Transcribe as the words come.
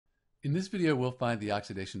In this video, we'll find the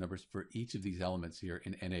oxidation numbers for each of these elements here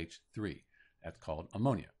in NH3. That's called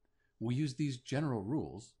ammonia. We'll use these general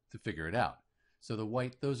rules to figure it out. So the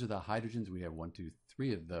white, those are the hydrogens. We have 1, 2,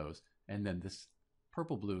 3 of those. And then this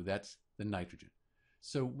purple blue, that's the nitrogen.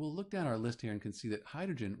 So we'll look down our list here and can see that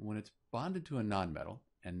hydrogen, when it's bonded to a nonmetal,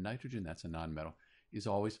 and nitrogen, that's a nonmetal, is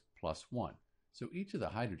always +1. So each of the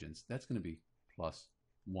hydrogens, that's going to be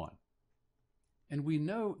 +1. And we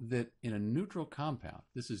know that in a neutral compound,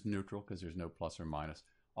 this is neutral because there's no plus or minus,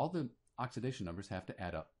 all the oxidation numbers have to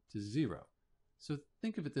add up to 0. So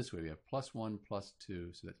think of it this way. We have +1,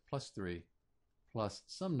 +2, so that's +3, plus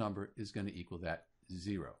some number is going to equal that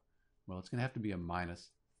 0. Well, it's going to have to be a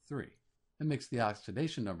 -3. That makes the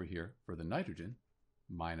oxidation number here for the nitrogen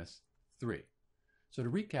 -3. So to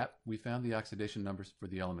recap, we found the oxidation numbers for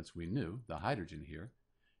the elements we knew, the hydrogen here,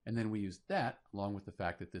 and then we used that, along with the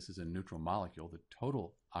fact that this is a neutral molecule, the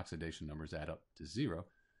total oxidation numbers add up to 0,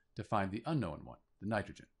 to find the unknown one, the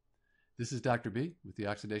nitrogen. This is Dr. B with the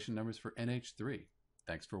oxidation numbers for NH3.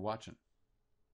 Thanks for watching.